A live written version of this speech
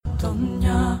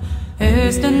Tonya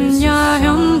Estenya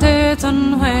Hyonde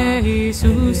Tanhui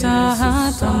Susa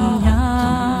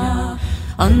Tonya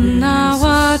Anna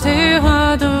Wate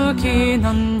Hadoki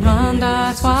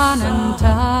Nanwanda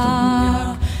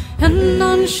Swananta and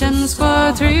non-shen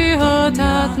squadri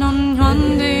hotat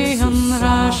non-hundi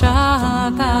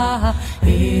rashata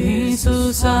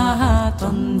Isusa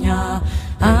Tonya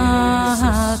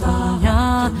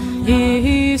Tonya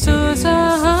Isusa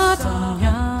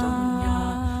Tonya.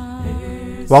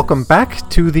 Welcome back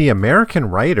to the American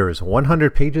Writers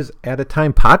 100 Pages at a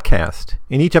Time podcast.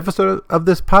 In each episode of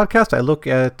this podcast, I look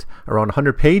at around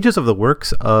 100 pages of the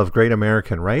works of great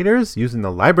American writers using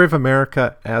the Library of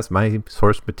America as my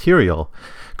source material.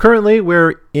 Currently,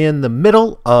 we're in the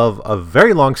middle of a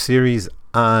very long series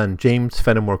on James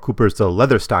Fenimore Cooper's The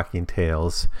Leatherstocking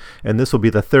Tales, and this will be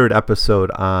the third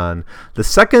episode on the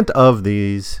second of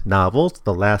these novels,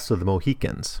 The Last of the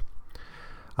Mohicans.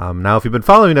 Now, if you've been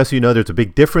following us, you know there's a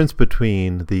big difference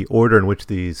between the order in which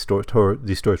these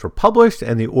stories were published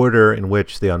and the order in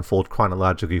which they unfold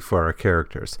chronologically for our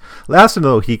characters. Last of the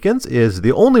Mohicans is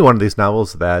the only one of these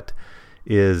novels that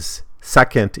is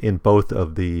second in both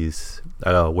of these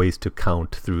ways to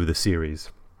count through the series.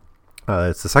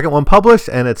 It's the second one published,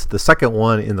 and it's the second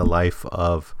one in the life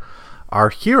of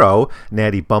our hero,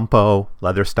 Natty Bumppo,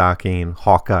 Leatherstocking,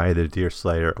 Hawkeye, the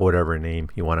Deerslayer, whatever name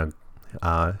you want to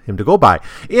him to go by.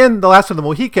 In The Last of the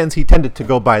Mohicans, he tended to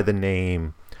go by the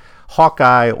name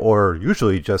Hawkeye, or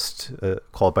usually just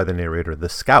called by the narrator the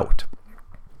Scout.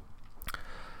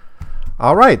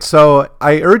 All right, so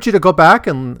I urge you to go back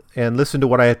and listen to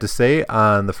what I had to say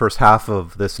on the first half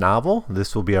of this novel.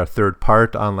 This will be our third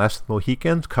part on Last of the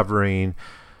Mohicans, covering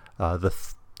the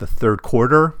third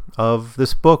quarter of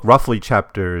this book, roughly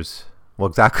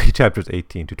exactly chapters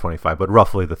 18 to 25, but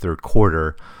roughly the third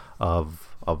quarter of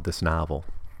this novel.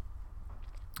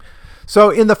 So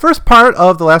in the first part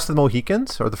of The Last of the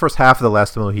Mohicans, or the first half of The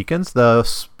Last of the Mohicans, a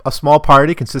small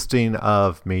party consisting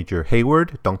of Major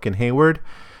Hayward, Duncan Hayward,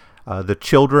 the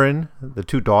children, the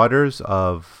two daughters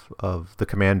of the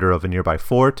commander of a nearby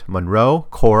fort, Monroe,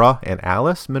 Cora, and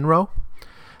Alice Monroe.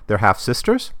 They're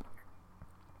half-sisters.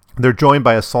 They're joined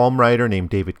by a psalm writer named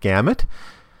David Gamet,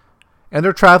 and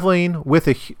they're traveling with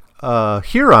a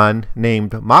Huron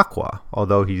named Makwa,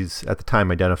 although he's at the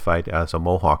time identified as a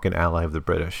Mohawk, an ally of the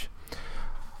British.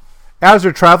 As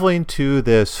they're traveling to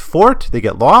this fort, they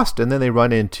get lost, and then they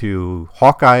run into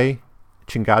Hawkeye,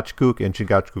 Chingachgook, and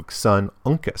Chingachgook's son,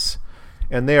 Uncas.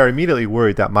 And they are immediately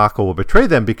worried that Makwa will betray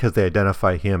them because they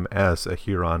identify him as a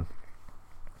Huron.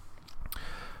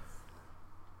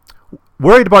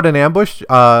 Worried about an ambush,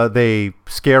 they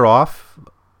scare off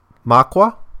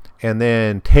Makwa, and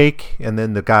then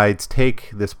the guides take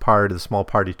this small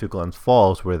party to Glens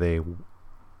Falls, where they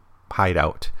hide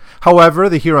out. However,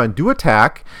 the Huron do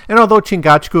attack, and although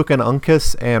Chingachgook and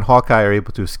Uncas and Hawkeye are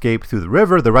able to escape through the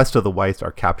river, the rest of the whites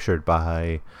are captured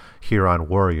by Huron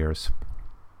warriors.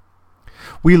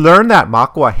 We learn that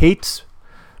Makwa hates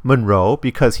Monroe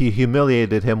because he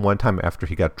humiliated him one time after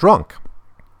he got drunk.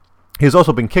 He's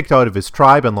also been kicked out of his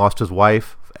tribe and lost his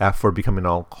wife for becoming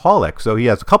an alcoholic. So he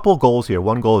has a couple of goals here.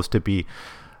 One goal is to be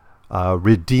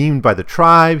redeemed by the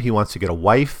tribe. He wants to get a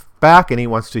wife back, and he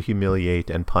wants to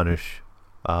humiliate and punish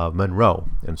Monroe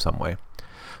in some way.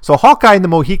 So Hawkeye and the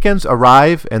Mohicans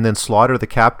arrive and then slaughter the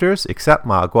captors, except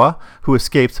Makwa, who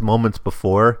escaped moments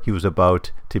before he was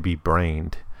about to be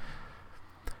brained.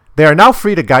 They are now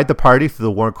free to guide the party through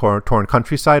the war-torn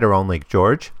countryside around Lake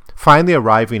George, finally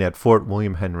arriving at Fort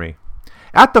William Henry.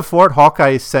 At the fort,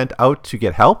 Hawkeye is sent out to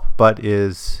get help, but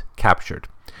is captured.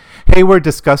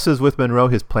 discusses with Monroe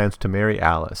his plans to marry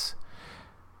Alice.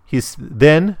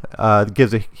 Monroe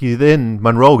gives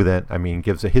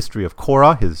a history of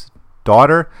Cora, his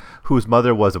daughter, whose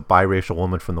mother was a biracial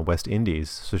woman from the West Indies.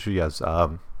 So she has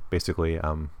some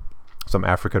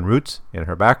African roots in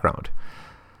her background.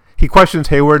 He questions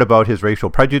Hayward about his racial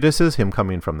prejudices, him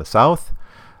coming from the South.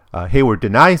 Hayward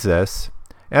denies this,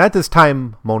 and at this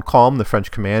time, Montcalm, the French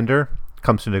commander,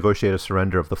 comes to negotiate a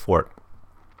surrender of the fort.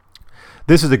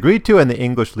 This is agreed to, and the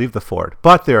English leave the fort,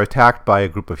 but they're attacked by a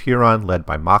group of Huron led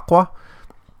by Makwa,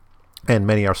 and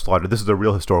many are slaughtered. This is a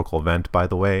real historical event, by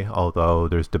the way, although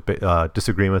there's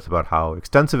disagreements about how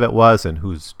extensive it was and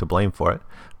who's to blame for it.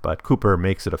 But Cooper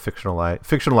makes it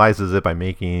fictionalizes it by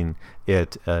making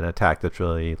it an attack that's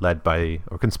really led by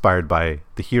or conspired by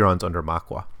the Hurons under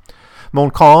Makwa.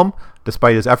 Montcalm,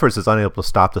 despite his efforts, is unable to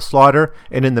stop the slaughter,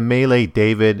 and in the melee,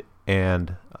 David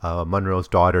and Monroe's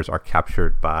daughters are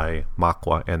captured by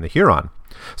Makwa and the Huron.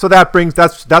 So that's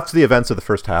the events of the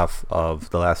first half of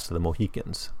The Last of the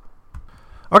Mohicans.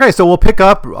 Okay, so we'll pick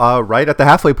up right at the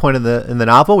halfway point in the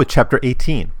novel with chapter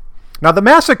 18. Now, the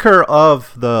massacre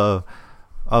of the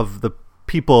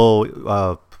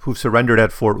people who surrendered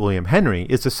at Fort William Henry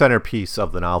is the centerpiece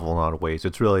of the novel in a lot of ways.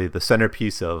 It's really the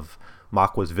centerpiece of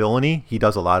Makwa's villainy. He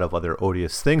does a lot of other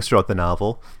odious things throughout the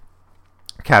novel,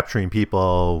 capturing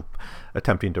people,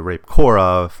 attempting to rape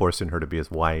Cora, forcing her to be his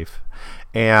wife,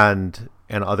 and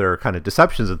other kind of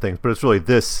deceptions and things. But it's really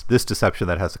this deception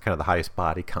that has kind of the highest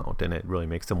body count, and it really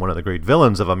makes him one of the great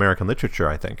villains of American literature,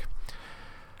 I think.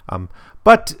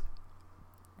 But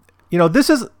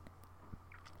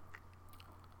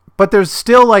there's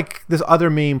still like this other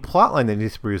main plot line that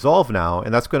needs to be resolved now,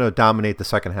 and that's going to dominate the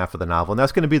second half of the novel, and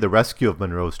that's going to be the rescue of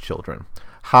Monroe's children.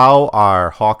 How are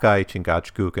Hawkeye,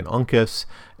 Chingachgook, and Uncas,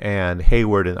 and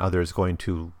Hayward and others going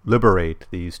to liberate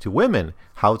these two women?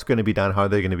 How it's going to be done? How are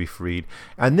they going to be freed?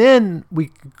 And then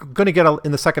we're going to get,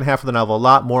 in the second half of the novel, a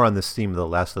lot more on this theme of the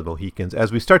Last of the Mohicans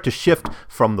as we start to shift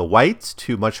from the whites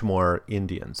to much more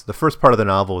Indians. The first part of the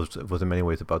novel was in many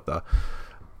ways about the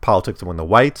politics among the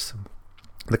whites,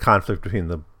 the conflict between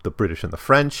the British and the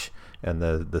French, and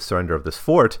the surrender of this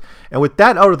fort. And with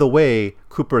that out of the way,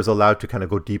 Cooper is allowed to kind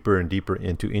of go deeper and deeper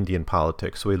into Indian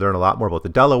politics. So we learn a lot more about the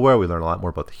Delaware, we learn a lot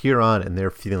more about the Huron and their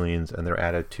feelings and their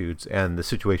attitudes and the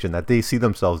situation that they see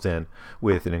themselves in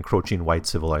with an encroaching white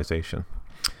civilization.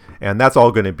 And that's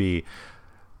all going to be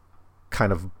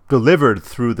kind of delivered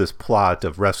through this plot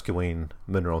of rescuing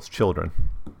Monroe's children.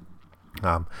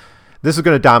 This is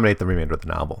going to dominate the remainder of the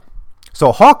novel.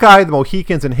 So Hawkeye, the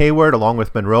Mohicans, and Hayward, along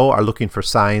with Monroe, are looking for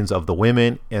signs of the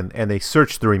women, and they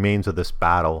search the remains of this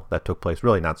battle that took place.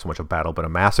 Really not so much a battle, but a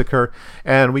massacre.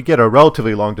 And we get a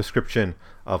relatively long description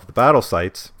of the battle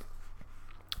sites.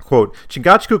 Quote,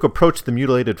 Chingachgook approached the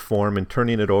mutilated form, and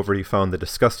turning it over, he found the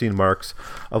disgusting marks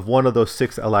of one of those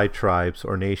 6 allied tribes,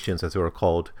 or nations as they were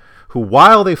called, who,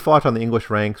 while they fought on the English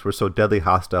ranks, were so deadly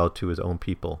hostile to his own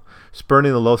people.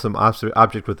 Spurning the loathsome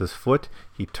object with his foot,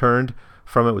 he turned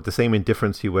from it with the same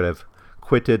indifference he would have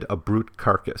quitted a brute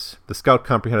carcass. The scout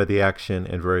comprehended the action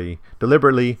and very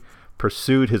deliberately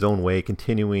pursued his own way,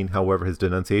 continuing, however, his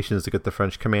denunciations against the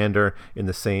French commander in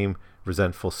the same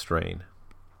resentful strain.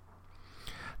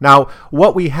 Now,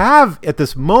 what we have at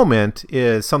this moment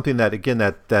is something that, again,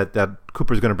 that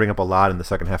Cooper is going to bring up a lot in the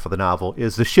second half of the novel,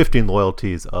 is the shifting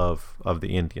loyalties of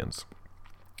the Indians.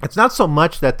 It's not so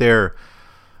much that they're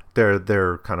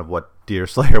kind of what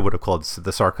Deerslayer would have called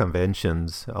the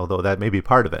circumventions, although that may be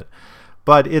part of it.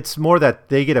 But it's more that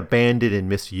they get abandoned and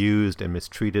misused and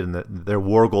mistreated, and that their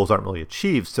war goals aren't really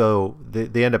achieved. So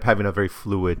they end up having a very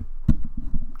fluid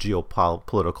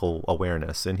geopolitical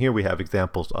awareness. And here we have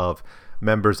examples of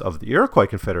members of the Iroquois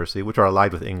Confederacy, which are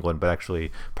allied with England, but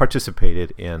actually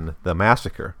participated in the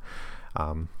massacre.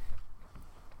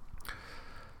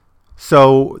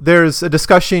 So there's a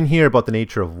discussion here about the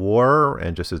nature of war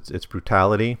and just its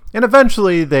brutality. And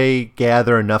eventually they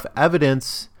gather enough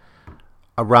evidence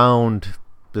around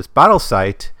this battle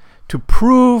site to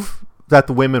prove that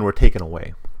the women were taken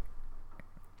away.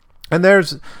 And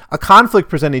there's a conflict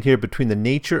presented here between the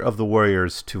nature of the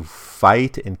warriors to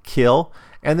fight and kill,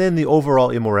 and then the overall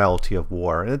immorality of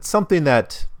war. And it's something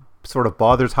that sort of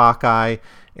bothers Hawkeye,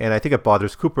 and I think it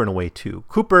bothers Cooper in a way too.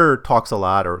 Cooper talks a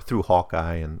lot, or through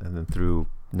Hawkeye and then through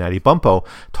Natty Bumppo,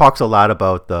 talks a lot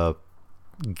about the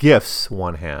gifts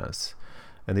one has.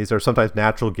 And these are sometimes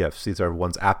natural gifts. These are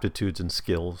one's aptitudes and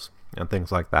skills and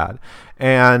things like that.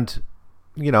 And,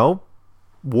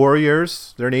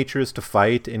 warriors, their nature is to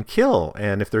fight and kill.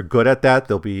 And if they're good at that,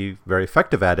 they'll be very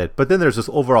effective at it. But then there's this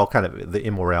overall kind of the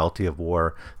immorality of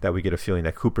war that we get a feeling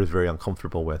that Cooper is very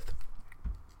uncomfortable with.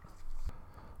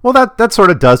 Well, that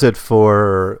sort of does it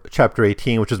for Chapter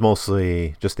 18, which is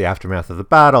mostly just the aftermath of the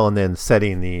battle and then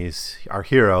setting our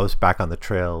heroes back on the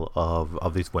trail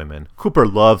of these women. Cooper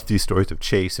loves these stories of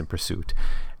chase and pursuit,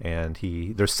 and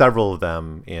there's several of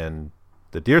them in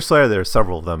the Deerslayer. There's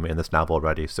several of them in this novel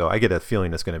already, so I get a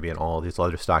feeling it's going to be in all these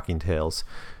Leatherstocking tales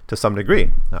to some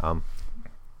degree. I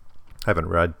haven't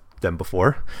read them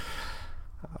before,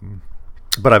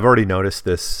 but I've already noticed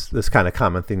this kind of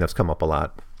common thing that's come up a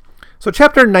lot. So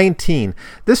chapter 19.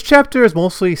 This chapter is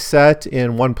mostly set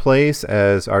in one place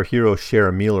as our heroes share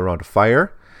a meal around a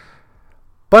fire.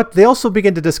 But they also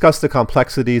begin to discuss the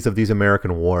complexities of these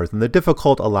American wars and the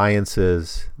difficult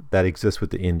alliances that exist with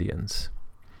the Indians.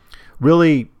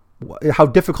 Really, how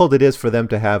difficult it is for them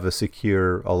to have a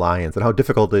secure alliance, and how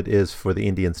difficult it is for the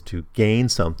Indians to gain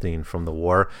something from the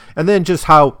war. And then just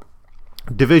how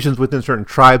divisions within certain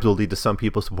tribes will lead to some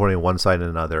people supporting one side and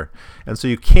another. And so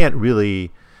you can't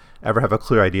really ever have a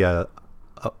clear idea,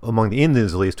 among the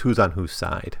Indians at least, who's on whose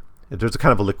side. There's a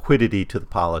kind of a liquidity to the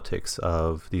politics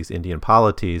of these Indian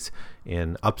polities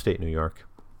in upstate New York.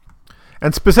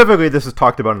 And specifically, this is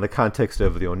talked about in the context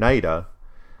of the Oneida,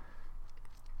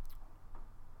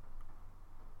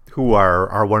 who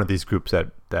are one of these groups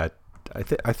that I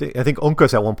think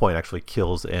Uncas at one point actually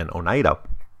kills an Oneida,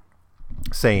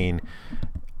 saying,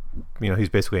 he's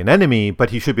basically an enemy, but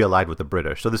he should be allied with the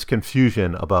British. So this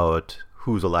confusion about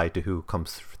who's allied to who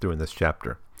comes through in this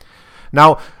chapter.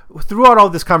 Now, throughout all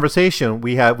this conversation,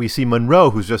 we see Monroe,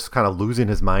 who's just kind of losing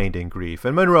his mind in grief,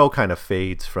 and Monroe kind of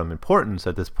fades from importance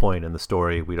at this point in the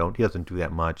story. He doesn't do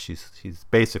that much. He's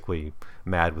basically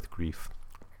mad with grief.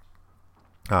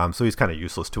 So he's kind of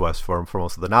useless to us for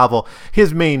most of the novel.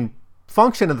 His main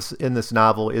function in this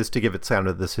novel is to give it kind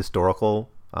of this historical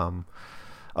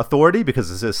authority, because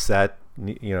this is set,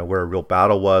 where a real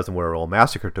battle was and where a real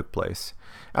massacre took place.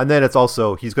 And then it's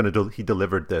also, he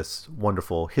delivered this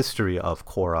wonderful history of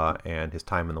Cora and his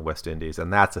time in the West Indies,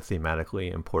 and that's a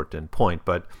thematically important point.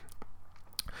 But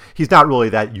he's not really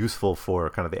that useful for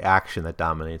kind of the action that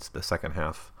dominates the second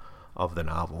half of the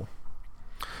novel.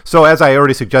 So as I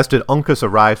already suggested, Uncas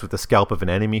arrives with the scalp of an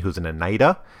enemy who's an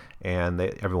Oneida, and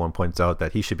everyone points out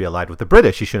that he should be allied with the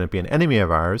British. He shouldn't be an enemy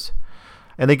of ours.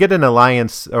 And they get an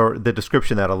alliance, or the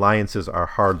description that alliances are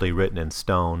hardly written in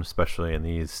stone, especially in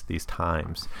these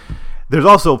times. There's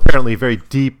also apparently very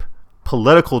deep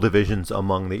political divisions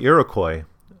among the Iroquois,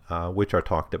 which are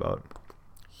talked about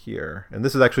here. And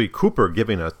this is actually Cooper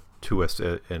giving it to us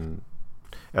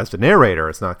as the narrator.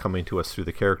 It's not coming to us through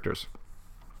the characters.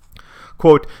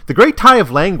 Quote, "The great tie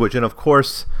of language, and of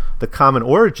course the common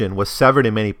origin, was severed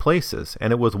in many places,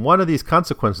 and it was one of these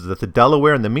consequences that the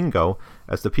Delaware and the Mingo,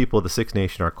 as the people of the Six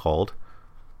Nations are called,"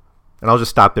 and I'll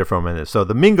just stop there for a minute. So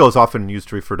the Mingo is often used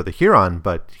to refer to the Huron,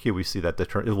 but here we see that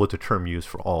it was a term used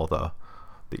for all the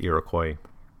Iroquois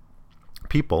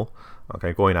people.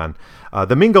 Okay, going on.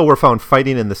 The Mingo were found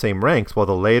fighting in the same ranks, while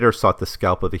the latter sought the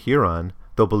scalp of the Huron,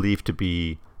 though believed to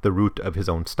be the root of his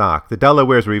own stock. The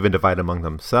Delawares were even divided among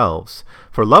themselves.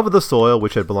 For love of the soil,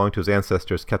 which had belonged to his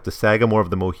ancestors, kept the Sagamore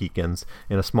of the Mohicans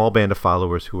in a small band of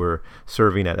followers who were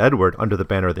serving at Edward under the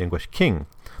banner of the English king.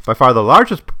 By far the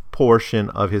largest portion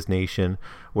of his nation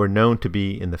were known to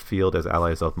be in the field as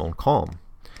allies of Montcalm.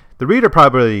 The reader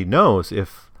probably knows,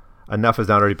 if enough has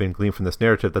not already been gleaned from this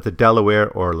narrative, that the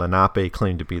Delaware or Lenape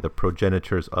claimed to be the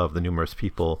progenitors of the numerous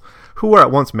people who were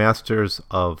at once masters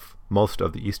of most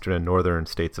of the eastern and northern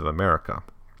states of America,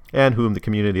 and whom the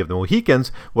community of the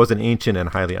Mohicans was an ancient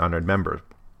and highly honored member.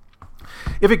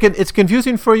 If it's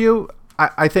confusing for you,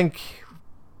 I think,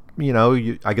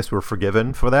 I guess we're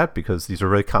forgiven for that, because these are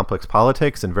really complex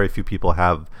politics, and very few people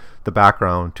have the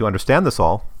background to understand this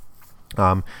all.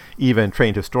 Even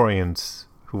trained historians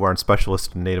who aren't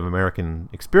specialists in Native American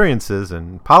experiences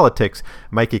and politics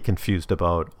might get confused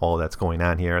about all that's going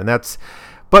on here.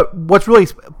 But what's really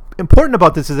important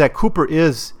about this is that Cooper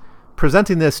is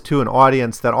presenting this to an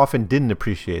audience that often didn't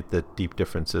appreciate the deep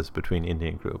differences between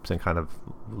Indian groups, and kind of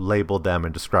labeled them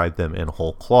and described them in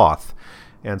whole cloth.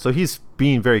 And so he's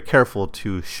being very careful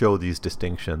to show these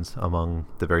distinctions among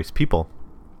the various people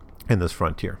in this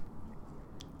frontier.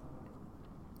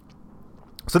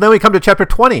 So then we come to chapter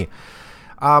 20.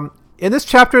 In this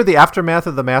chapter, the aftermath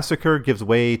of the massacre gives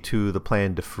way to the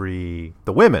plan to free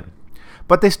the women.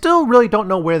 But they still really don't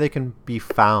know where they can be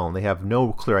found. They have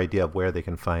no clear idea of where they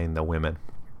can find the women.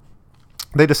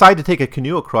 They decide to take a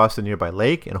canoe across the nearby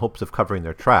lake in hopes of covering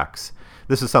their tracks.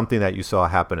 This is something that you saw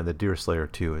happen in the Deerslayer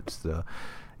too.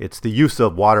 It's the use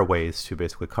of waterways to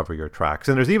basically cover your tracks.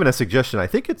 And there's even a suggestion, I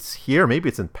think it's here, maybe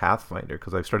it's in Pathfinder,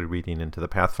 because I've started reading into the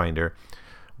Pathfinder,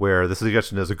 where the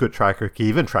suggestion is a good tracker can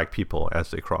even track people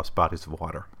as they cross bodies of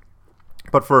water.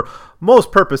 But for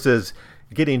most purposes,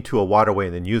 getting to a waterway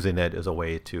and then using it is a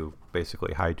way to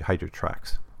basically hide your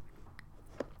tracks.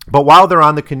 But while they're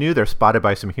on the canoe, they're spotted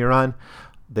by some Huron.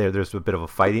 There's a bit of a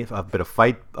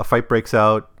fight breaks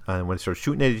out, and when they start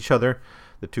shooting at each other,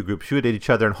 the two groups shoot at each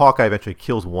other, and Hawkeye eventually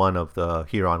kills one of the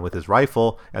Huron with his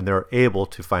rifle, and they're able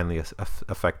to finally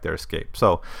effect their escape.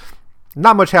 So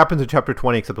not much happens in chapter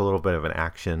 20 except a little bit of an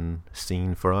action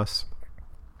scene for us.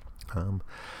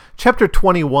 Chapter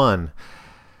 21.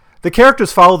 The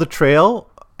characters follow the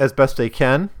trail as best they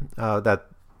can,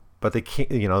 but they can't,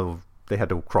 they had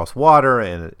to cross water,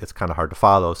 and it's kind of hard to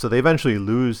follow. So they eventually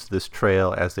lose this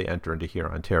trail as they enter into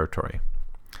Huron territory.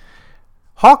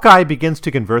 Hawkeye begins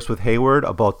to converse with Hayward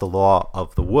about the law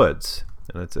of the woods,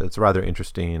 and it's a rather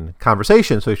interesting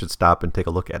conversation, so you should stop and take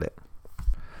a look at it.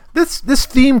 This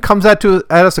theme comes at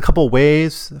us a couple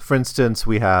ways. For instance,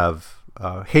 we have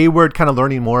Hayward kind of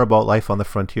learning more about life on the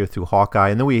frontier through Hawkeye,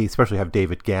 and then we especially have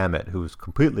David Gamet, who's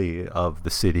completely of the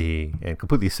city and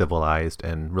completely civilized,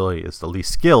 and really is the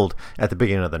least skilled at the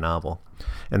beginning of the novel,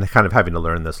 and kind of having to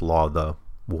learn this law of the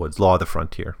woods, law of the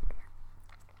frontier.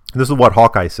 This is what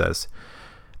Hawkeye says: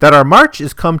 that our march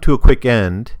is come to a quick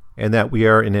end, and that we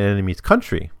are in an enemy's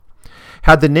country.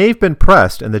 Had the knave been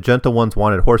pressed, and the gentle ones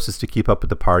wanted horses to keep up with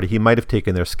the party, he might have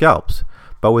taken their scalps.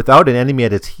 But without an enemy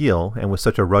at his heel, and with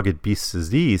such a rugged beast as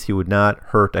these, he would not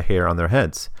hurt a hair on their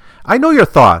heads. I know your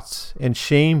thoughts, and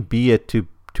shame be it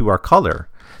to our color,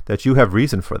 that you have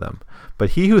reason for them.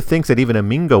 But he who thinks that even a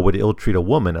Mingo would ill-treat a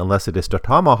woman, unless it is to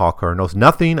tomahawk her, knows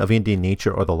nothing of Indian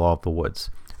nature or the law of the woods.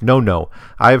 No,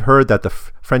 I have heard that the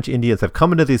French Indians have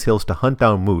come into these hills to hunt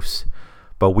down moose,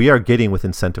 but we are getting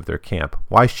within scent of their camp.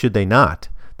 Why should they not?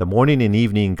 The morning and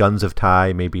evening guns of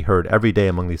Thai may be heard every day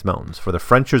among these mountains, for the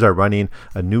Frenchers are running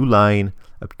a new line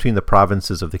between the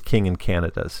provinces of the King and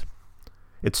Canadas.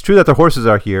 It's true that the horses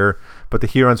are here, but the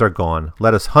Hurons are gone.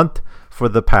 Let us hunt for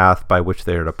the path by which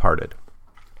they are departed.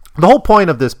 The whole point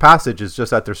of this passage is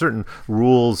just that there's certain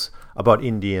rules about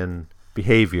Indian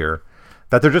behavior,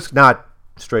 that they're just not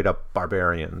straight up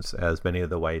barbarians, as many of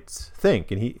the whites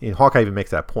think. And Hawkeye even makes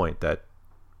that point, that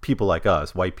people like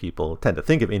us, white people, tend to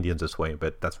think of Indians this way,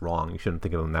 but that's wrong. You shouldn't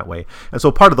think of them that way. And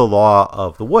so part of the law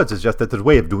of the woods is just that there's a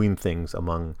way of doing things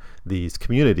among these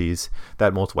communities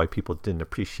that most white people didn't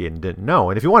appreciate and didn't know.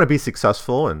 And if you want to be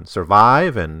successful and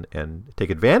survive and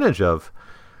take advantage of,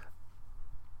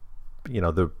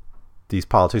 these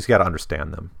politics, you got to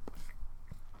understand them.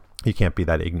 You can't be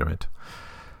that ignorant.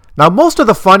 Now, most of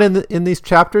the fun in these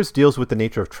chapters deals with the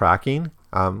nature of tracking.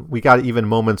 We got even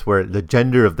moments where the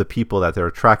gender of the people that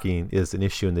they're tracking is an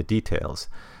issue in the details.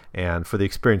 And for the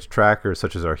experienced trackers,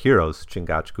 such as our heroes,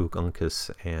 Chingachgook,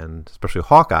 Uncas, and especially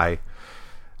Hawkeye,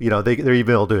 they're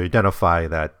even able to identify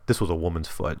that this was a woman's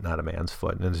foot, not a man's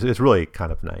foot. And it's really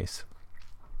kind of nice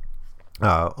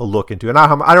a look into. And I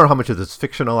don't know how much of this is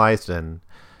fictionalized, and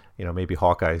maybe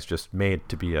Hawkeye is just made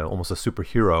to be almost a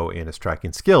superhero in his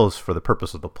tracking skills for the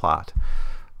purpose of the plot.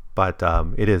 But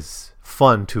it is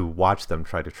fun to watch them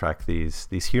try to track these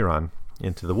Huron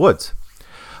into the woods.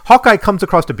 Hawkeye comes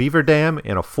across a beaver dam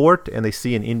and a fort, and they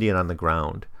see an Indian on the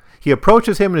ground. He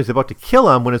approaches him and is about to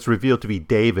kill him when it's revealed to be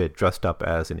David dressed up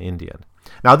as an Indian.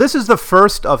 Now, this is the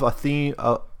first of a theme,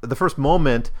 the first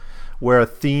moment where a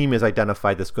theme is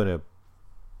identified that's going to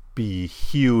be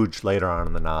huge later on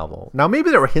in the novel. Now, maybe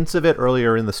there were hints of it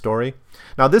earlier in the story.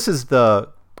 Now, this is the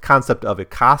concept of a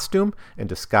costume and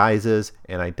disguises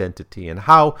and identity, and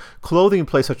how clothing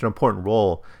plays such an important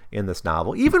role in this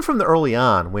novel, even from the early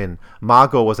on, when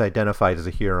Mago was identified as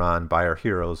a Huron by our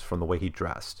heroes from the way he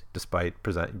dressed, despite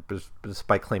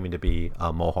claiming to be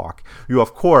a Mohawk. You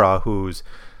have Cora, who's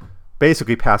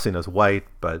basically passing as white,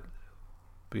 but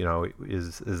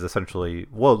is essentially,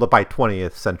 by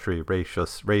 20th century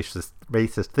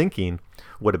racist thinking,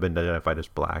 would have been identified as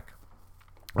black.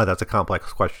 That's a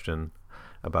complex question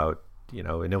about,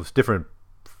 and it was different,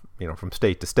 from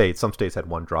state to state. Some states had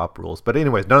one drop rules, but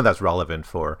anyways, none of that's relevant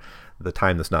for the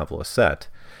time this novel is set.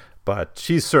 But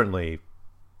she's certainly,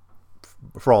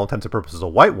 for all intents and purposes, a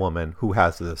white woman who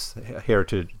has this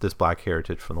heritage, this black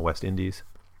heritage from the West Indies.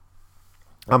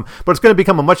 But it's going to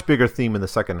become a much bigger theme in the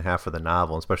second half of the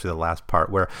novel, especially the last part,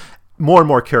 where more and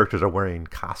more characters are wearing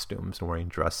costumes and wearing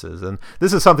dresses. And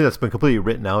this is something that's been completely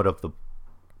written out of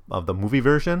the movie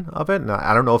version of it. And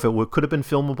I don't know if it could have been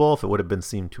filmable, if it would have been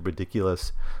seemed too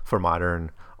ridiculous for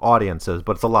modern audiences,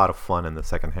 but it's a lot of fun in the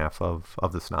second half of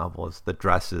this novel, is the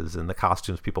dresses and the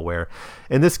costumes people wear.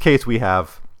 In this case, we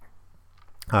have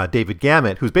David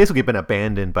Gamut, who's basically been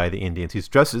abandoned by the Indians. He's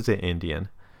dressed as an Indian.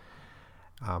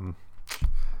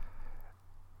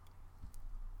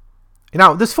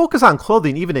 Now, this focus on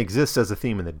clothing even exists as a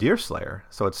theme in the Deerslayer,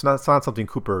 so it's not something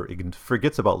Cooper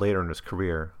forgets about later in his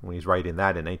career when he's writing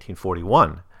that in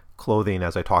 1941. Clothing,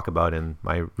 as I talk about in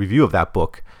my review of that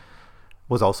book,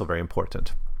 was also very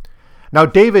important. Now,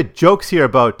 David jokes here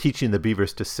about teaching the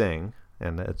beavers to sing,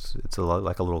 and it's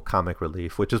like a little comic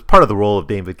relief, which is part of the role of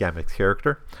David Gamut's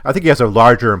character. I think he has a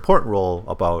larger, important role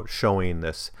about showing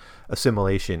this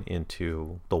assimilation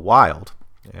into the wild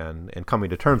and coming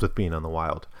to terms with being in the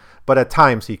wild. But at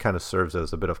times he kind of serves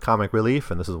as a bit of comic relief,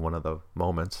 and this is one of the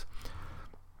moments.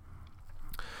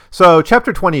 So,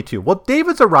 chapter 22. Well,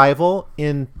 David's arrival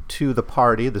into the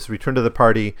party, this return to the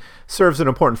party, serves an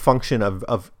important function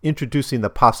of introducing the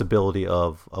possibility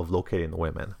of locating the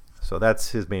women. So that's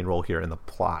his main role here in the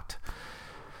plot.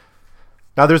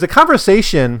 Now, there's a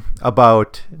conversation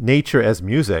about nature as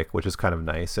music, which is kind of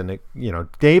nice. And,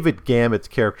 David Gamut's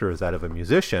character is that of a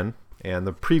musician. And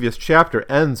the previous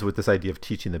chapter ends with this idea of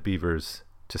teaching the beavers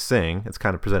to sing. It's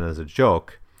kind of presented as a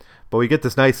joke. But we get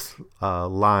this nice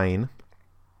line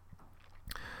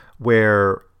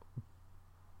where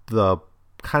the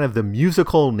kind of the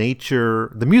musical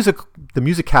nature, the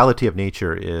musicality of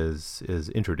nature is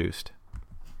introduced.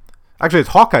 Actually, it's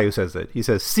Hawkeye who says it. He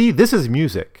says, "See, this is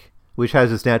music, which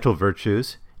has its natural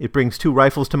virtues. It brings 2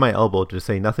 rifles to my elbow, to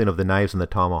say nothing of the knives and the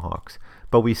tomahawks.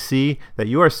 But we see that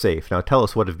you are safe. Now tell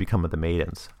us what has become of the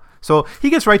maidens." So he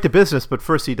gets right to business, but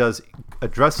first he does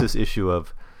address this issue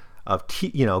of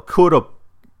Kuro,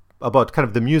 about kind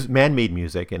of the man-made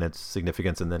music and its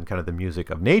significance, and then kind of the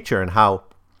music of nature, and how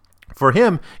for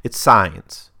him it's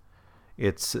signs.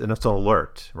 It's an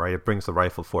alert, right? It brings the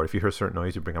rifle forward. If you hear a certain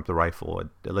noise, you bring up the rifle.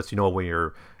 It lets you know where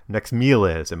your next meal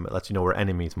is, and it lets you know where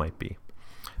enemies might be.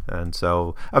 And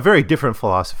so a very different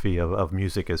philosophy of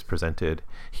music is presented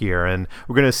here. And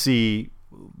we're going to see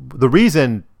the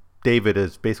reason David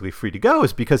is basically free to go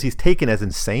is because he's taken as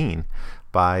insane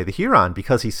by the Huron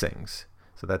because he sings.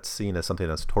 So that's seen as something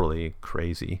that's totally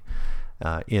crazy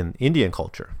in Indian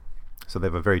culture. So they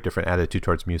have a very different attitude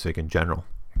towards music in general.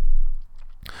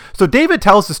 So David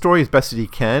tells the story as best as he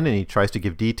can, and he tries to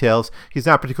give details. He's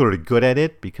not particularly good at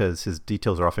it because his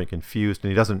details are often confused and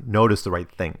he doesn't notice the right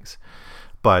things.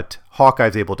 But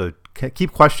Hawkeye's able to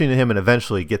keep questioning him and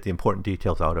eventually get the important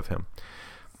details out of him.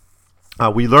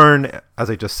 We learn,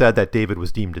 as I just said, that David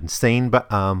was deemed insane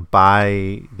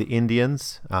by the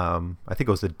Indians. I think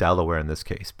it was the Delaware in this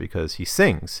case, because he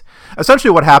sings.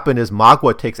 Essentially what happened is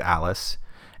Magua takes Alice,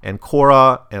 and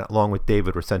Cora, and along with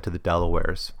David, were sent to the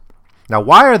Delawares. Now,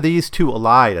 why are these two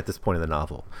allied at this point in the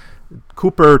novel?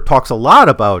 Cooper talks a lot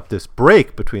about this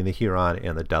break between the Huron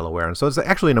and the Delaware, and so it's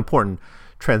actually an important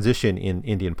transition in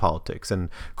Indian politics. And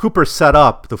Cooper set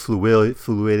up the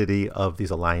fluidity of these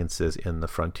alliances in the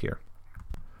frontier.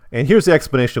 And here's the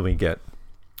explanation we get.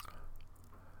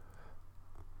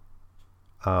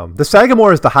 The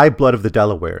Sagamore is the high blood of the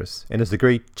Delawares, and is the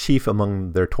great chief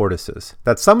among their tortoises.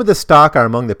 That some of the stock are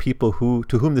among the people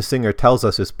to whom the singer tells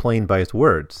us is plain by his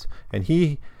words. And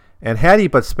had he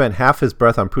but spent half his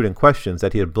breath on prudent questions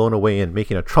that he had blown away in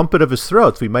making a trumpet of his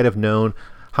throats, we might have known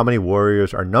how many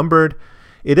warriors are numbered.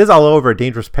 It is, all over, a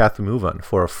dangerous path to move on,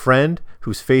 for a friend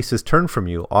whose face is turned from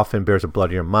you often bears a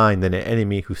bloodier mind than an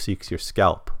enemy who seeks your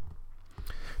scalp.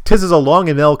 'Tis a long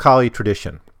and melancholy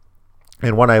tradition,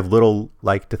 and one I have little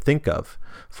like to think of,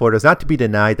 for it is not to be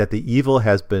denied that the evil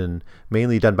has been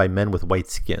mainly done by men with white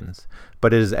skins,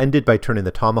 but it is ended by turning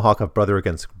the tomahawk of brother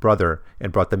against brother,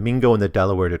 and brought the Mingo and the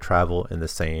Delaware to travel in the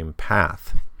same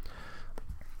path.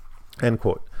 End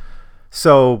quote.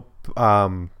 So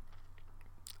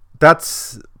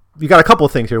that's, you got a couple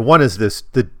of things here. One is this: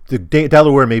 the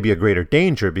Delaware may be a greater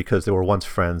danger because they were once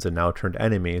friends and now turned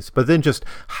enemies. But then just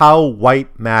how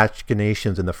white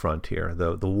machinations in the frontier,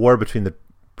 the war between the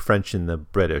French and the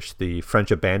British, the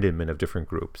French abandonment of different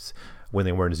groups when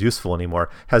they weren't as useful anymore,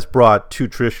 has brought two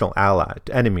traditional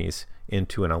enemies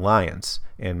into an alliance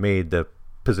and made the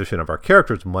position of our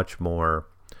characters much more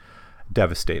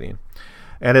devastating.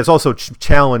 And it's also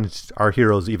challenged our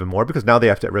heroes even more, because now they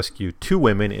have to rescue two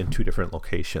women in two different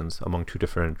locations among two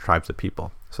different tribes of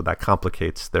people. So that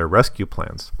complicates their rescue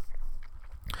plans.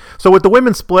 So with the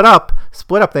women split up,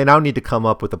 they now need to come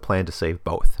up with a plan to save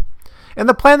both. And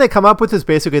the plan they come up with is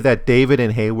basically that David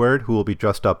and Hayward, who will be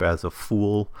dressed up as a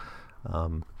fool,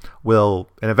 and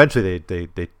eventually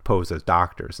they pose as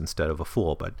doctors instead of a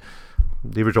fool. But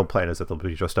the original plan is that they'll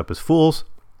be dressed up as fools.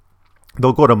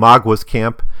 They'll go to Magua's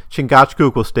camp.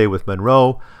 Chingachgook will stay with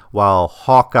Monroe, while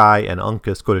Hawkeye and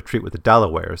Uncas go to treat with the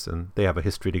Delawares, and they have a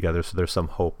history together, so there's some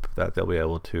hope that they'll be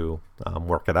able to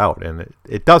work it out. And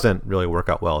it doesn't really work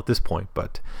out well at this point,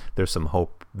 but there's some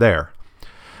hope there.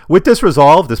 With this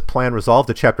plan resolved,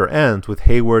 the chapter ends with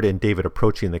Hayward and David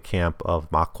approaching the camp of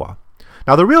Makwa.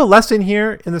 Now, the real lesson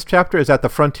here in this chapter is that the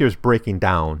frontier is breaking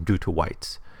down due to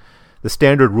whites. The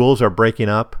standard rules are breaking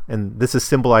up, and this is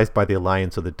symbolized by the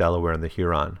alliance of the Delaware and the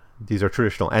Huron. These are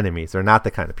traditional enemies. They're not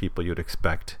the kind of people you'd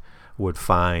expect would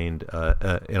find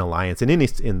an alliance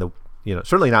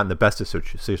certainly not in the best of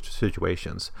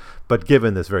situations. But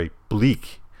given this very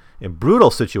bleak and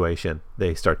brutal situation,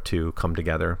 they start to come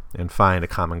together and find a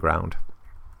common ground.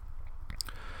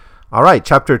 All right,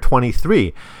 chapter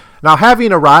 23. Now,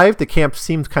 having arrived, the camp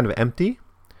seems kind of empty,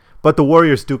 but the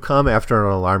warriors do come after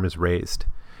an alarm is raised.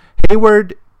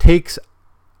 Hayward takes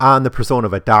on the persona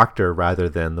of a doctor rather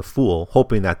than the fool,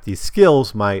 hoping that these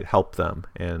skills might help them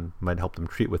and might help them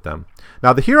treat with them.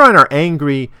 Now, the Huron are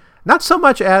angry, not so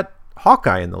much at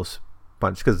Hawkeye in those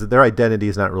bunch, because their identity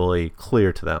is not really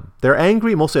clear to them. They're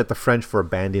angry mostly at the French for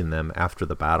abandoning them after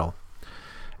the battle.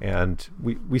 And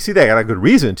we see they got a good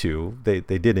reason to. They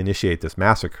did initiate this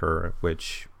massacre,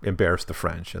 which embarrassed the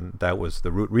French, and that was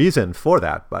the root reason for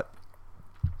that. But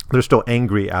they're still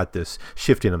angry at this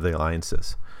shifting of the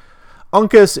alliances.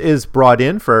 Uncas is brought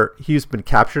in he's been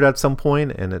captured at some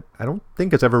point, and I don't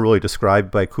think it's ever really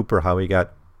described by Cooper how he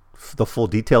got the full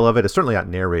detail of it. It's certainly not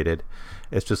narrated.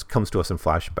 It just comes to us in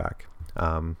flashback.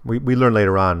 We learn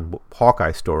later on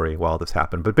Hawkeye's story while this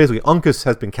happened, but basically Uncas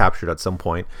has been captured at some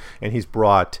point, and he's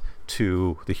brought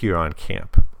to the Huron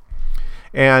camp.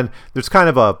 And there's kind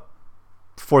of a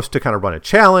forced to kind of run a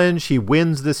challenge. He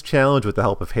wins this challenge with the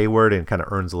help of Hayward and kind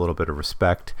of earns a little bit of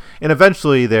respect. And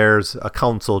eventually there's a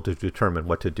council to determine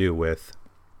what to do with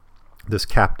this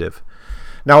captive.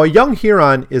 Now, a young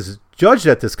Huron is judged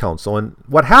at this council, and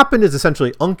what happened is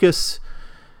essentially Uncas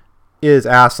is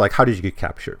asked, like, how did you get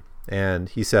captured? And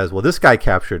he says, well, this guy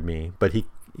captured me, but he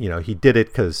did it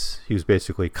because he was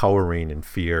basically cowering in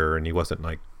fear, and he wasn't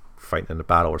like fighting in a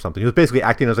battle or something. He was basically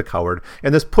acting as a coward,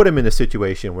 and this put him in a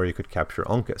situation where he could capture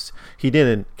Uncas. He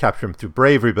didn't capture him through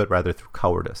bravery, but rather through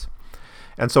cowardice.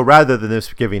 And so rather than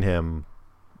this giving him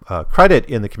credit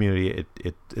in the community,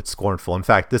 it's scornful. In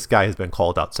fact, this guy has been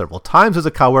called out several times as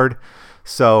a coward,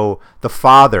 so the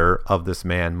father of this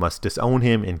man must disown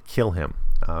him and kill him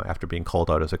after being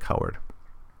called out as a coward.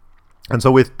 And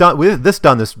so with this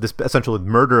essentially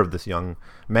murder of this young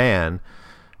man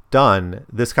done,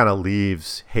 this kind of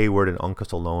leaves Hayward and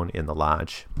Uncas alone in the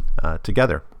lodge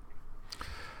together.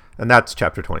 And that's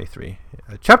chapter 23.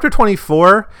 Chapter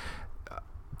 24,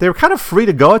 they're kind of free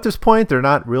to go at this point. They're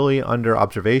not really under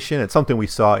observation. It's something we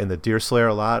saw in the Deerslayer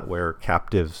a lot, where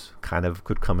captives kind of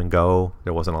could come and go.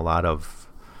 There wasn't a lot of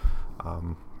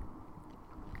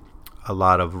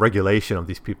regulation of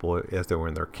these people as they were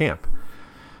in their camp.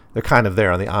 They're kind of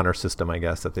there on the honor system, I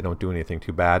guess, that they don't do anything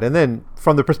too bad. And then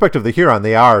from the perspective of the Huron,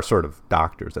 they are sort of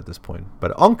doctors at this point.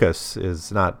 But Uncas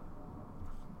is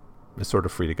sort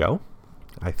of free to go,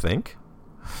 I think.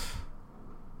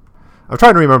 I'm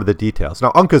trying to remember the details.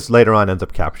 Now, Uncas later on ends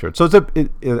up captured. So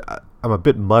I'm a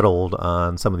bit muddled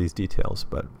on some of these details,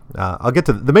 but I'll get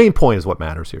to the main point is what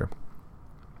matters here.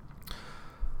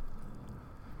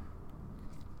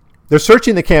 They're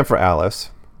searching the camp for Alice.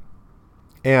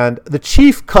 And the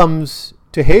chief comes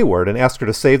to Hayward and asks her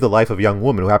to save the life of a young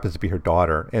woman who happens to be her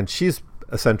daughter. And she's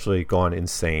essentially gone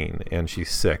insane, and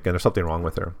she's sick, and there's something wrong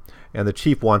with her. And the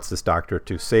chief wants this doctor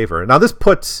to save her. Now, this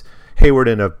puts Hayward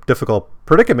in a difficult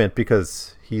predicament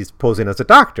because he's posing as a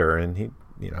doctor, and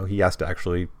he has to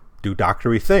actually do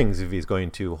doctory things if he's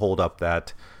going to hold up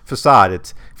that facade.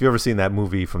 If you've ever seen that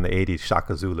movie from the 80s,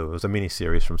 Shaka Zulu, it was a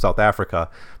miniseries from South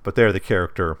Africa, but there the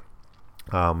character,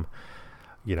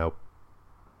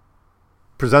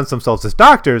 presents themselves as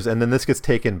doctors, and then this gets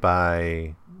taken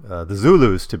by the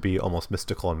Zulus to be almost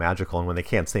mystical and magical, and when they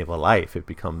can't save a life, it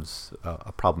becomes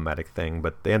a problematic thing.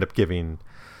 But they end up giving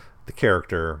the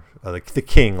character, the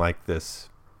king, like this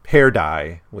hair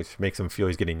dye, which makes him feel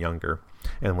he's getting younger.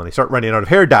 And when they start running out of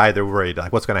hair dye, they're worried,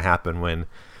 like, what's going to happen when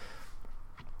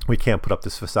we can't put up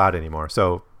this facade anymore?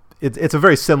 So it's a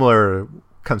very similar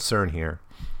concern here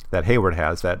that Hayward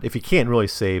has, that if he can't really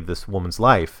save this woman's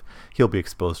life, he'll be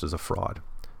exposed as a fraud.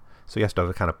 So he has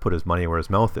to kind of put his money where his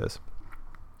mouth is.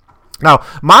 Now,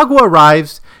 Magua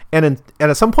arrives and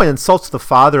at some point insults the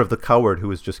father of the coward who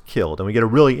was just killed. And we get a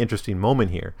really interesting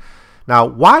moment here. Now,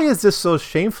 why is this so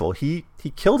shameful? He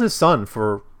killed his son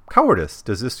for cowardice.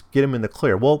 Does this get him in the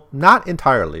clear? Well, not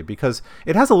entirely, because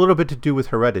it has a little bit to do with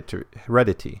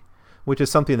heredity, which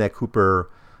is something that Cooper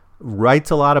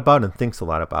writes a lot about and thinks a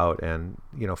lot about. And,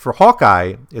 for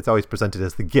Hawkeye, it's always presented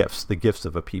as the gifts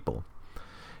of a people.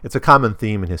 It's a common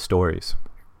theme in his stories.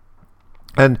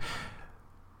 And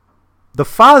the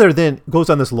father then goes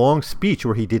on this long speech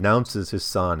where he denounces his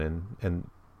son and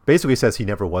basically says he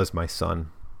never was my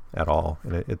son at all.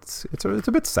 And it's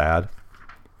a bit sad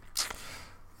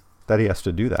that he has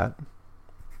to do that.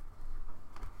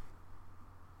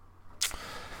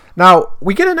 Now,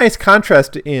 we get a nice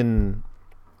contrast in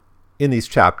these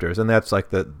chapters, and that's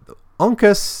like the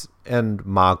Uncas and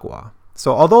Magua.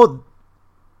 So although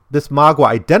this Magua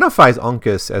identifies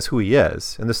Uncas as who he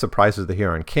is, and this surprises the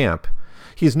Huron camp,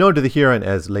 he's known to the Huron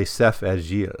as Le Chef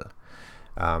Agile.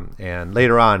 And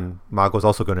later on, Magua is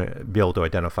also going to be able to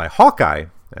identify Hawkeye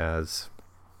as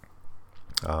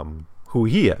who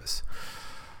he is.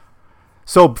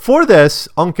 So before this,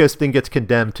 Uncas then gets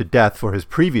condemned to death for his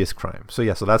previous crime. So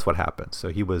that's what happened. So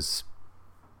he was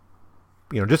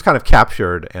just kind of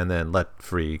captured and then let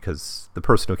free because the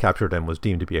person who captured him was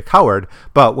deemed to be a coward.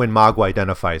 But when Magua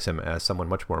identifies him as someone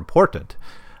much more important,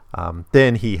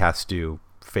 then he has to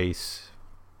face,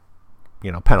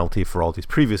 penalty for all these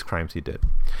previous crimes he did.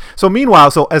 So meanwhile,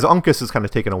 as Uncas is kind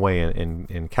of taken away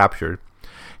and captured,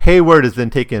 Hayward is then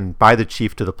taken by the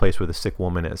chief to the place where the sick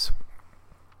woman is.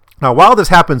 Now, while this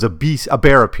happens, a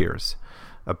bear appears.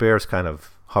 A bear is kind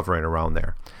of hovering around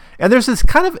there. And there's this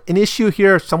kind of an issue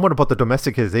here somewhat about the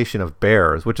domestication of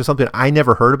bears, which is something I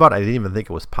never heard about. I didn't even think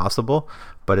it was possible,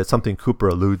 but it's something Cooper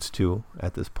alludes to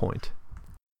at this point.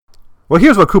 Well,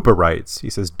 here's what Cooper writes.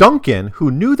 He says, Duncan, who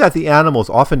knew that the animals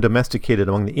often domesticated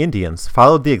among the Indians,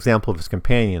 followed the example of his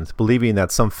companions, believing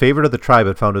that some favorite of the tribe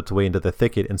had found its way into the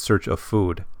thicket in search of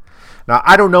food. Now,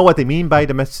 I don't know what they mean by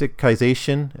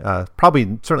domestication.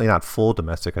 Certainly not full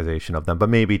domestication of them, but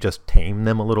maybe just tame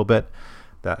them a little bit.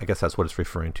 I guess that's what it's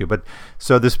referring to. But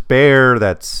so this bear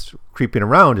that's creeping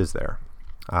around is there.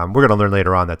 We're going to learn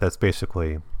later on that that's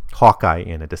basically Hawkeye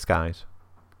in a disguise.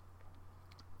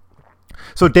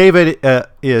 So David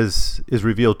is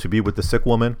revealed to be with the sick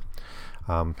woman.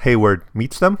 Hayward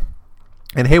meets them,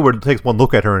 and Hayward takes one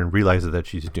look at her and realizes that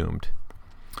she's doomed.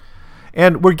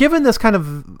 And we're given this kind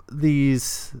of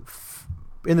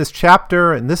in this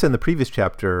chapter, and this in the previous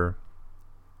chapter,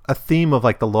 a theme of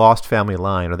like the lost family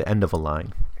line or the end of a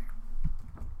line.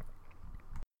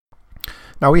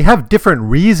 Now we have different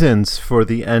reasons for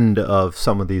the end of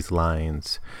some of these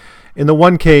lines. In the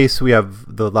one case, we have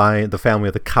the family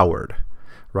of the coward,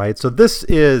 right? So this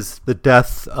is the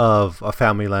death of a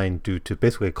family line due to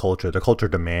basically culture. The culture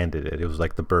demanded it. It was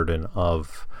like the burden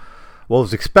of what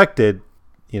was expected,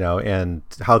 and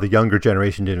how the younger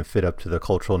generation didn't fit up to the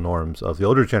cultural norms of the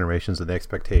older generations and the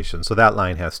expectations. So that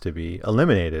line has to be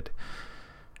eliminated.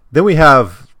 Then we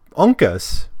have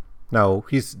Uncas. Now,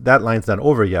 that line's not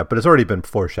over yet, but it's already been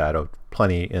foreshadowed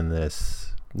plenty in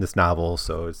this novel.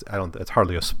 So it's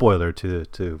hardly a spoiler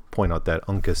to point out that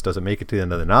Uncas doesn't make it to the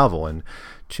end of the novel, and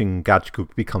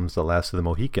Chingachgook becomes the last of the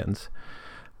Mohicans.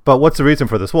 But what's the reason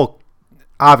for this? Well,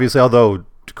 obviously, although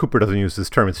Cooper doesn't use this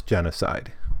term, it's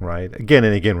genocide. Right. Again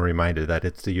and again, we're reminded that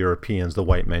it's the Europeans, the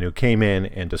white men, who came in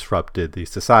and disrupted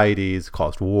these societies,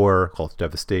 caused war, caused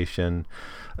devastation,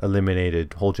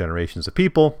 eliminated whole generations of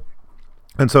people.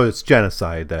 And so it's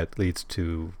genocide that leads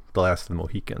to the last of the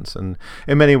Mohicans. And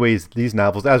in many ways, these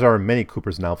novels, as are many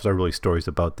Cooper's novels, are really stories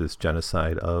about this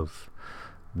genocide of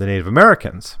the Native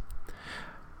Americans.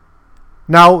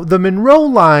 Now, the Monroe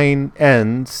line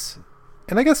ends,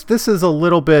 and I guess this is a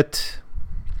little bit...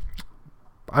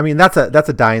 that's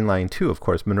a dying line too, of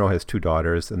course. Monroe has two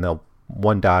daughters, and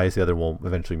one dies, the other will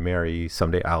eventually marry.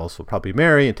 Someday Alice will probably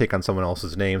marry and take on someone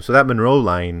else's name. So that Monroe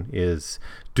line is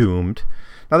doomed.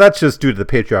 Now that's just due to the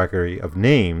patriarchy of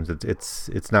names.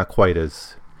 It's not quite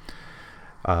as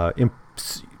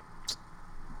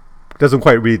doesn't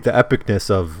quite read the epicness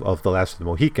of the Last of the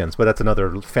Mohicans, but that's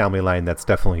another family line that's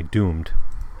definitely doomed.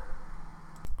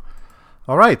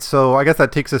 All right, so I guess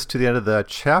that takes us to the end of the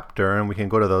chapter, and we can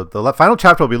go to the final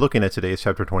chapter we'll be looking at today is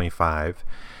chapter 25.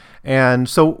 And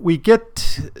so we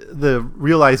get the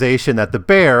realization that the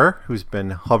bear, who's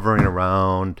been hovering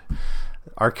around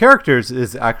our characters,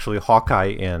 is actually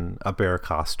Hawkeye in a bear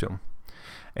costume.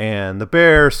 And the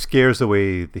bear scares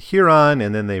away the Huron,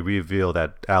 and then they reveal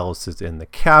that Alice is in the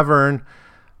cavern,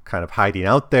 kind of hiding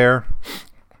out there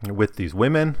with these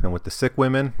women and with the sick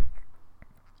women.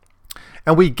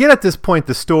 And we get at this point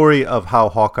the story of how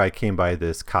Hawkeye came by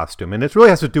this costume. And it really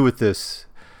has to do with this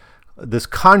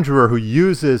conjurer who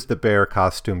uses the bear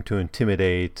costume to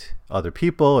intimidate other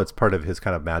people. It's part of his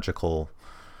kind of magical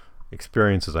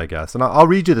experiences, I guess. And I'll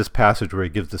read you this passage where he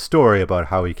gives the story about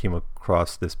how he came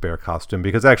across this bear costume,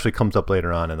 because it actually comes up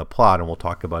later on in the plot, and we'll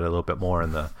talk about it a little bit more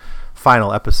in the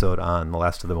final episode on The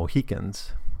Last of the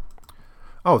Mohicans.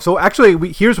 Oh, so actually,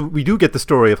 we do get the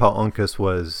story of how Uncas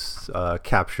was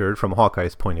captured from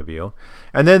Hawkeye's point of view.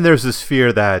 And then there's this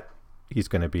fear that he's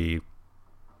going to be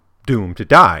doomed to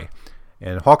die.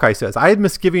 And Hawkeye says, I had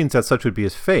misgivings that such would be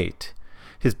his fate.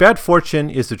 His bad fortune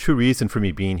is the true reason for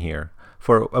me being here.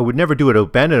 For I would never do it to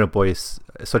abandon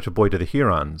such a boy to the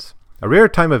Hurons. A rare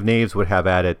time of knaves would have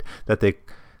at it that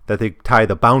they tie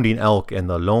the bounding elk and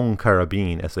the lone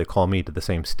carabine, as they call me, to the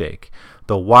same stake.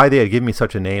 Though why they had given me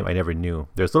such a name, I never knew.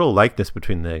 There's little likeness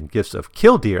between the gifts of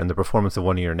killdeer and the performance of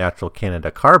one of your natural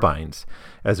Canada carbines,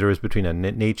 as there is between a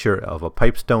nature of a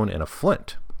pipestone and a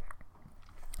flint.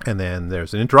 And then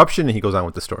there's an interruption, and he goes on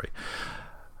with the story.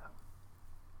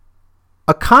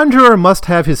 A conjurer must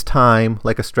have his time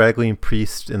like a straggling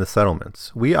priest in the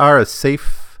settlements. We are as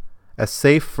safe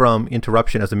from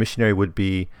interruption as a missionary would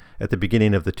be at the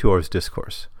beginning of the 2 hours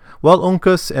discourse. While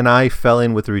Uncas and I fell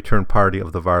in with the return party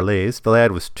of the Varlays, the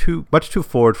lad was much too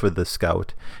forward for the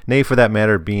scout, nay, for that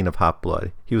matter, being of hot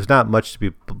blood. He was not much to be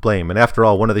blamed, and after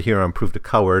all, one of the Huron proved a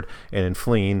coward, and in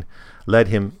fleeing, led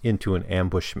him into an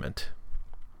ambushment.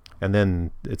 And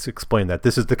then it's explained that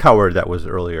this is the coward that was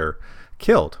earlier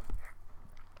killed.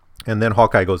 And then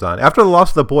Hawkeye goes on. After the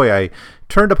loss of the boy, I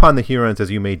turned upon the Hurons,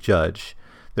 as you may judge.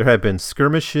 There have been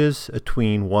skirmishes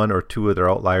between one or two of their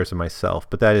outliers and myself,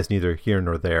 but that is neither here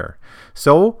nor there.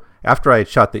 So, after I had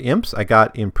shot the imps, I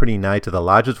got in pretty nigh to the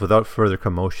lodges without further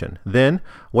commotion. Then,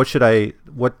 what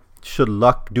should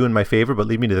luck do in my favor but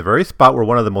lead me to the very spot where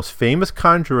one of the most famous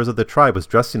conjurers of the tribe was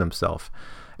dressing himself,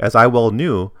 as I well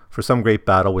knew, for some great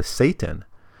battle with Satan.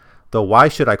 Though why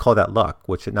should I call that luck,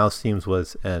 which it now seems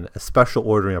was a special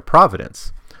ordering of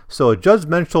Providence? So a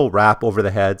judgmental rap over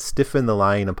the head stiffened the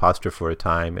lying impostor for a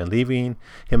time, and leaving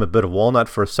him a bit of walnut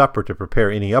for a supper to prepare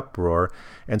any uproar,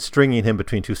 and stringing him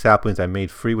between two saplings, I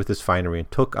made free with his finery and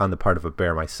took on the part of a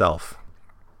bear myself.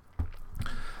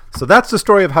 So that's the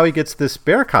story of how he gets this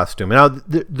bear costume. Now,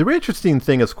 the interesting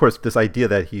thing is, of course, this idea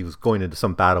that he was going into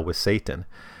some battle with Satan.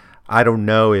 I don't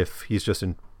know if he's just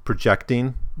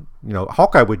projecting.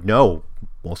 Hawkeye would know,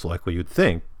 most likely, you'd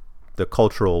think, the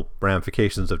cultural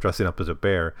ramifications of dressing up as a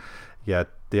bear. Yet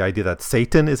the idea that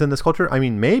Satan is in this culture,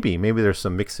 maybe there's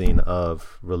some mixing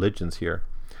of religions here.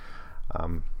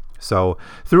 So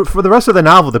for the rest of the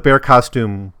novel, the bear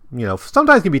costume,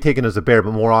 sometimes can be taken as a bear,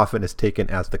 but more often is taken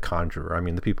as the conjurer.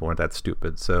 The people aren't that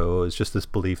stupid. So it's just this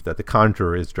belief that the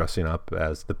conjurer is dressing up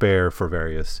as the bear for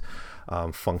various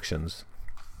functions.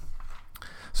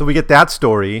 So we get that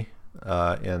story,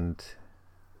 and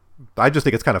I just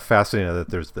think it's kind of fascinating that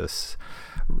there's this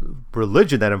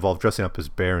religion that involved dressing up as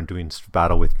bear and doing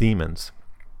battle with demons.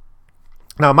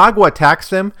 Now, Magua attacks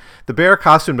them. The bear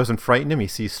costume doesn't frighten him. He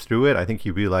sees through it. I think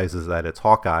he realizes that it's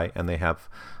Hawkeye, and they have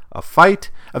a fight.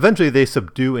 Eventually, they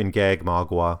subdue and gag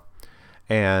Magua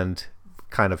and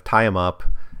kind of tie him up,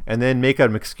 and then make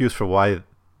an excuse for why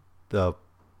the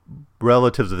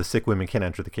relatives of the sick women can't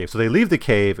enter the cave. So they leave the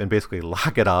cave and basically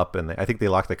lock it up, and I think they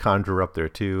lock the conjurer up there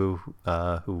too,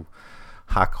 who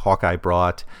Hawkeye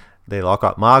brought. They lock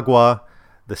up Magua.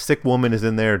 The sick woman is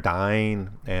in there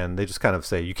dying, and they just kind of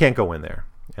say, you can't go in there.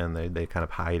 And they kind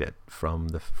of hide it from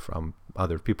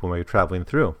other people who are traveling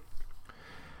through.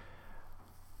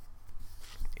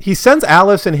 He sends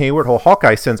Alice and Hayward,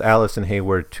 Hawkeye sends Alice and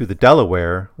Hayward to the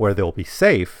Delaware, where they'll be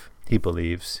safe, he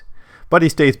believes. But he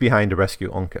stays behind to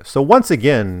rescue Uncas. So once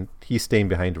again, he's staying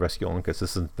behind to rescue Uncas.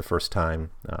 This isn't the first time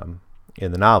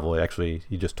in the novel. Actually,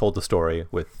 he just told the story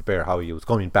with the bear how he was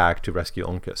going back to rescue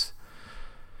Uncas.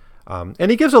 And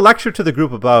he gives a lecture to the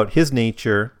group about his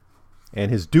nature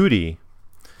and his duty,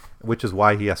 which is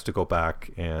why he has to go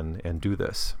back and do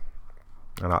this.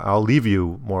 And I'll leave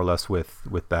you more or less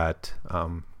with that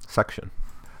section.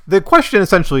 The question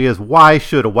essentially is, why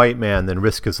should a white man then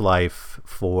risk his life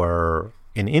for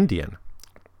an Indian?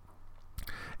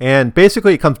 And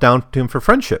basically it comes down to him for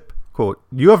friendship. Quote,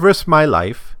 you have risked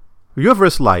life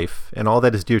and all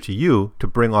that is dear to you to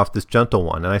bring off this gentle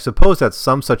one, and I suppose that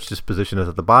some such disposition is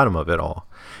at the bottom of it all.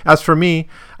 As for me,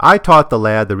 I taught the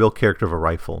lad the real character of a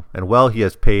rifle, and well he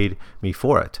has paid me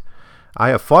for it. I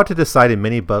have fought to decide in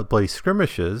many bloody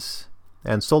skirmishes,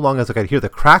 and so long as I could hear the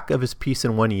crack of his piece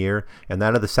in one ear and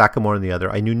that of the Sagamore in the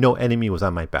other, I knew no enemy was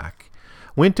on my back.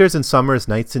 Winters and summers,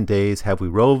 nights and days, have we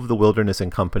roved the wilderness in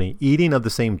company, eating of the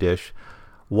same dish,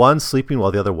 one sleeping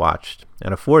while the other watched.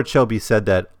 And afore it shall be said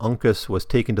that Uncas was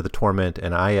taken to the torment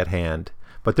and I at hand.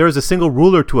 But there is a single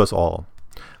ruler to us all,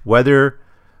 whether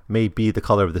may be the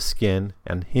color of the skin,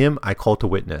 and him I call to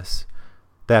witness,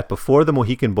 that before the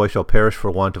Mohican boy shall perish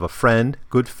for want of a friend,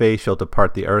 good faith shall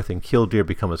depart the earth, and killdeer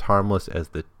become as harmless as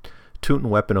the Teuton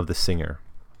weapon of the singer.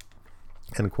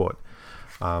 End quote.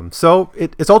 So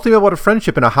it's ultimately about a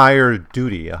friendship and a higher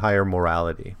duty, a higher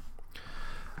morality.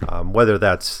 Whether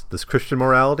that's this Christian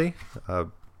morality,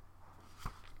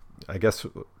 I guess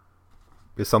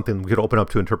is something we could open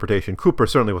up to interpretation. Cooper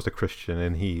certainly was a Christian,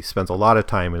 and he spends a lot of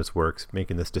time in his works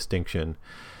making this distinction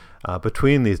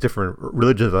between these different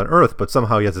religions on earth, but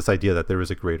somehow he has this idea that there is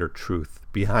a greater truth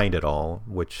behind it all,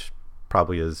 which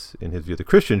probably is, in his view, the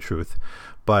Christian truth.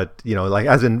 But, like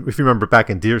if you remember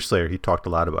back in Deerslayer, he talked a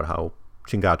lot about how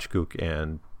Chingachgook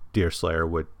and Deerslayer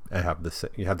would have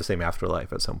the same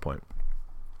afterlife at some point.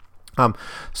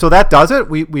 So that does it.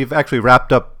 We've actually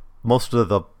wrapped up most of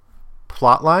the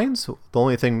plot lines. The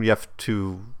only thing we have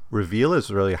to reveal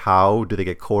is really how do they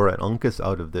get Cora and Uncas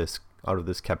out of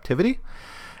this captivity,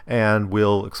 and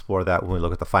we'll explore that when we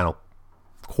look at the final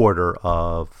quarter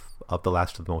of The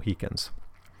Last of the Mohicans.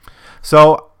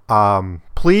 So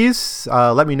please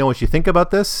let me know what you think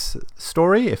about this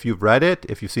story. If you've read it,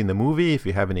 if you've seen the movie, if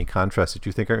you have any contrasts that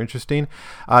you think are interesting.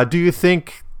 Do you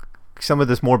think some of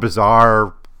this more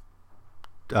bizarre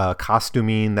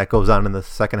costuming that goes on in the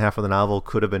second half of the novel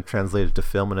could have been translated to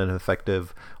film in an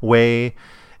effective way?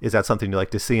 Is that something you'd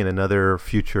like to see in another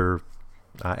future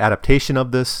adaptation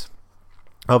of this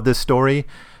story?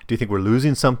 Do you think we're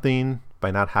losing something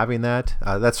by not having that.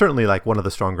 That's certainly like one of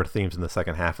the stronger themes in the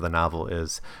second half of the novel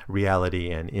is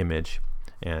reality and image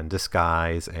and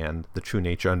disguise and the true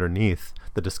nature underneath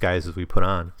the disguises we put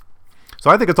on. So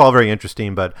I think it's all very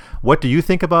interesting, but what do you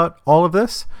think about all of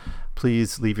this?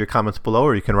 Please leave your comments below,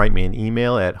 or you can write me an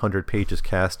email at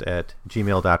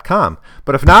 100pagescast@gmail.com.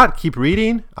 But if not, keep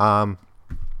reading. I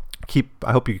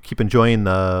hope you keep enjoying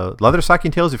the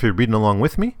Leatherstocking Tales if you're reading along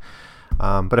with me.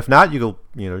 But if not,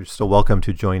 you're still welcome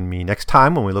to join me next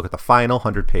time when we look at the final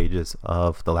 100 pages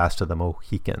of The Last of the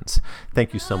Mohicans.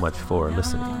 Thank you so much for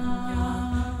listening.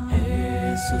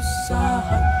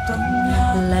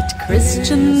 Let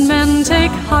Christian men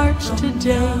take heart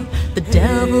today, the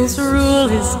devil's rule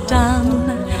is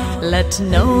done. Let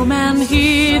no man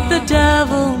heed the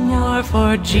devil more,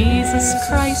 for Jesus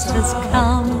Christ has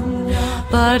come.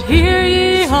 But hear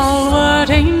ye all what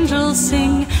angels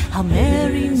sing, how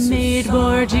Mary maid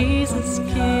bore Jesus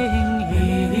King.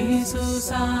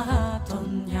 Jesus